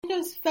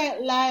just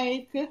felt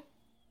like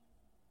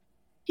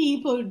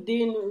people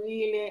didn't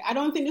really, I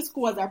don't think the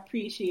school was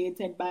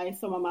appreciated by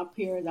some of my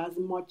peers as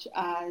much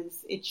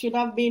as it should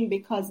have been,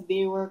 because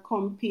they were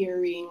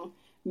comparing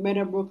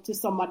Meadowbrook to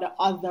some of the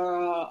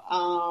other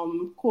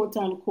quote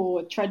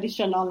unquote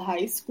traditional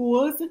high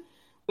schools.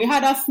 We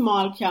had a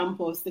small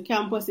campus. The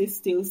campus is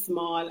still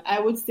small. I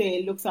would say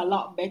it looks a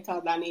lot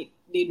better than it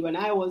did when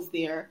I was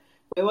there.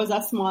 It was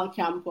a small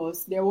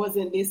campus. There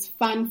wasn't this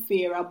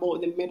fanfare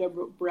about the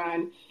Meadowbrook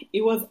brand.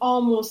 It was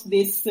almost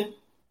this,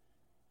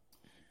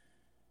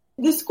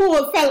 the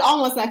school felt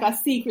almost like a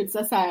secret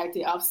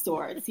society of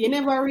sorts. You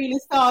never really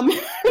saw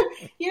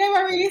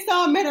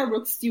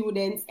Meadowbrook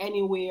students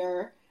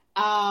anywhere.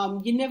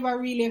 You never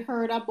really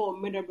heard about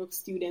Meadowbrook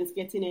students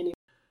getting any.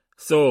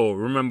 So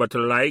remember to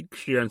like,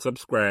 share, and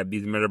subscribe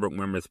these Meadowbrook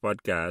Members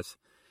podcasts,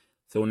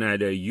 so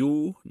neither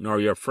you nor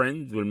your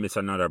friends will miss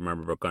another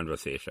Meadowbrook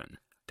conversation.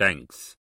 Thanks.